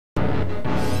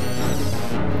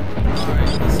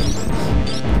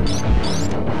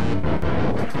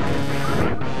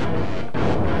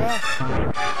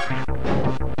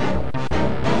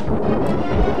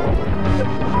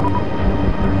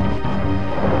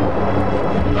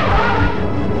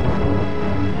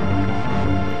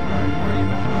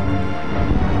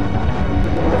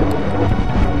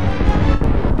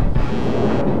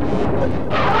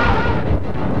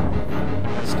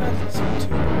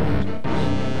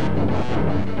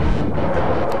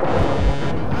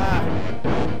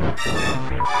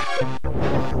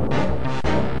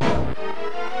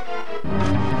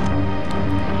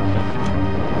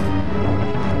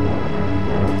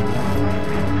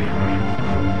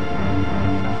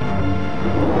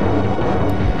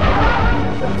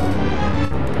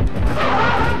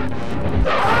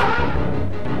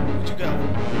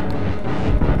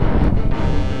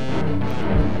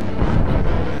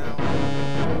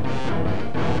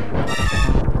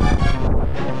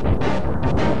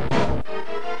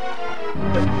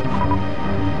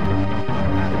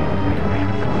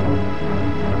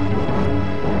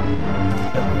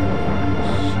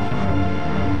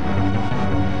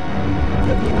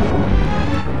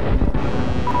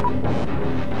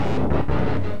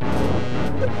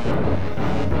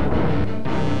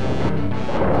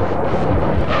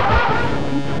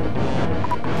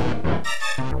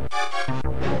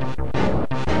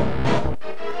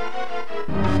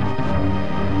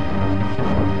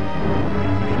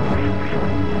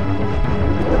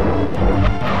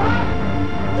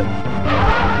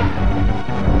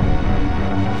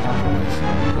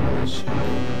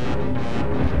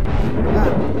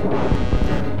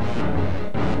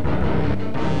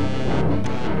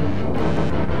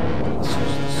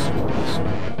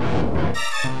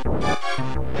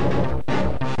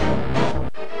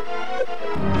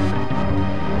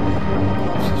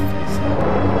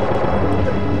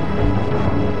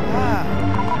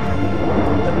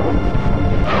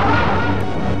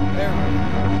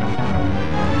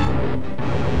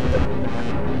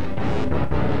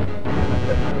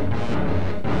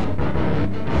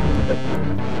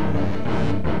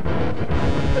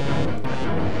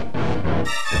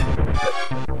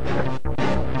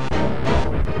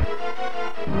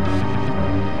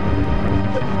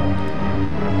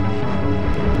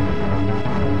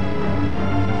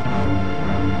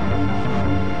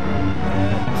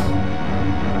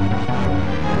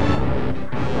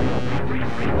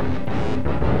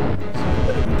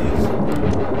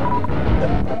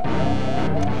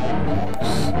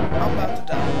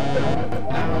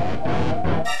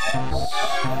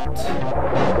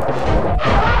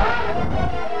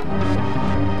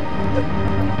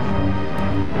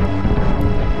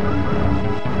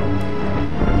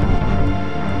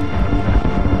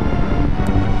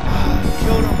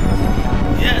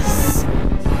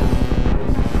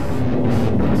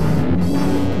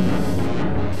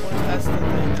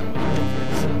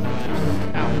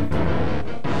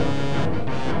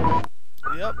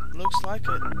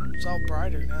It's all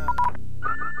brighter now.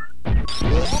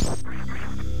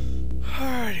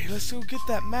 Alrighty, let's go get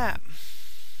that map.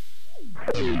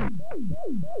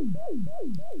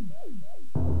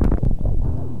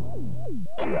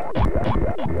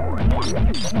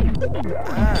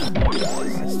 What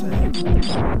is this thing?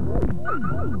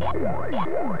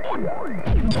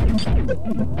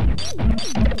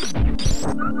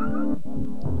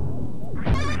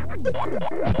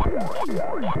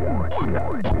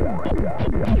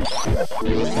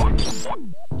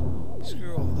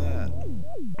 Screw all that.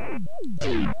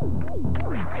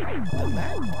 The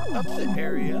map up the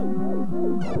area.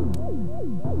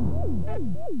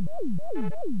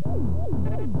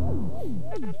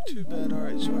 Too bad.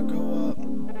 Alright, so I go up.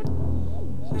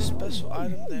 There's a special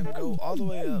item, then go all the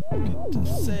way up, get to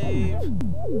save. And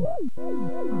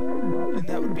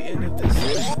that would be end of this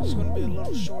session. It's going to be a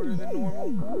little shorter than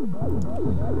normal.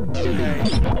 Okay.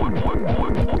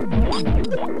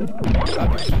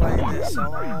 I've been playing this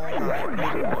all night,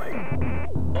 literally.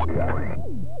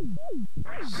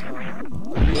 So,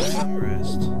 I need some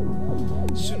rest.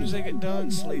 As soon as I get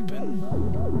done sleeping,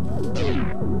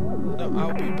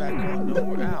 I'll be back on No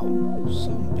More Owl.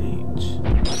 Some beach.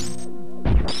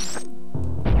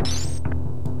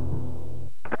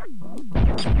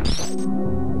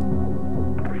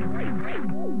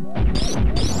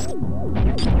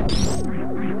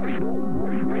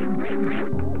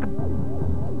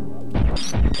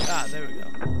 Ah, there we go.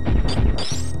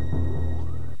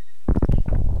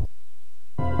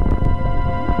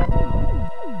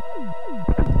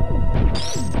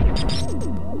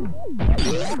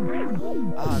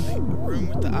 Ah, the room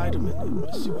with the item in it.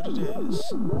 Let's see what it is.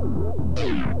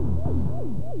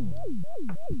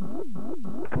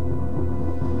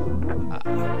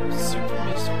 Super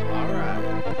Missile. Alright.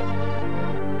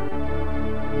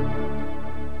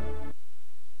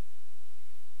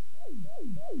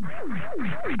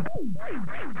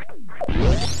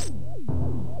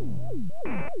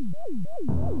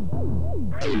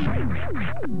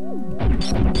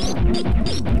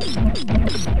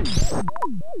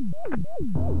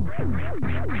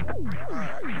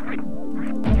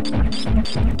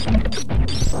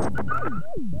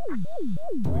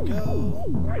 Here we go.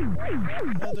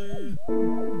 Another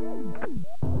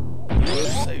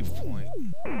save point.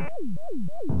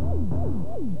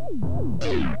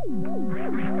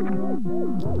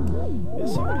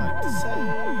 Guess I would like to save.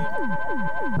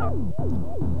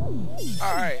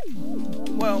 Alright.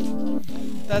 Well,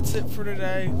 that's it for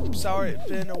today. Sorry it's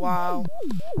been a while.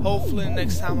 Hopefully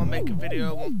next time I make a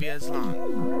video it won't be as long.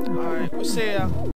 Alright, we'll see ya.